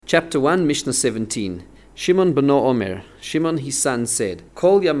Chapter 1, Mishnah 17. Shimon beno Omer, Shimon his son said,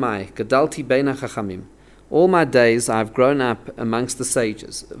 Kol yamai gadalti bein hachachamim. All my days I have grown up amongst the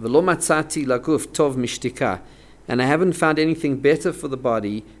sages. V'lo matzati laguf tov mishtika. And I haven't found anything better for the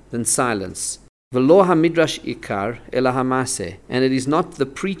body than silence. V'lo hamidrash ikar ela hamase. And it is not the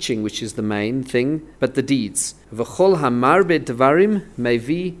preaching which is the main thing, but the deeds. V'chol hamarbe dvarim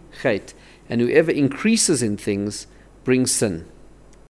mevi chet. And whoever increases in things brings sin.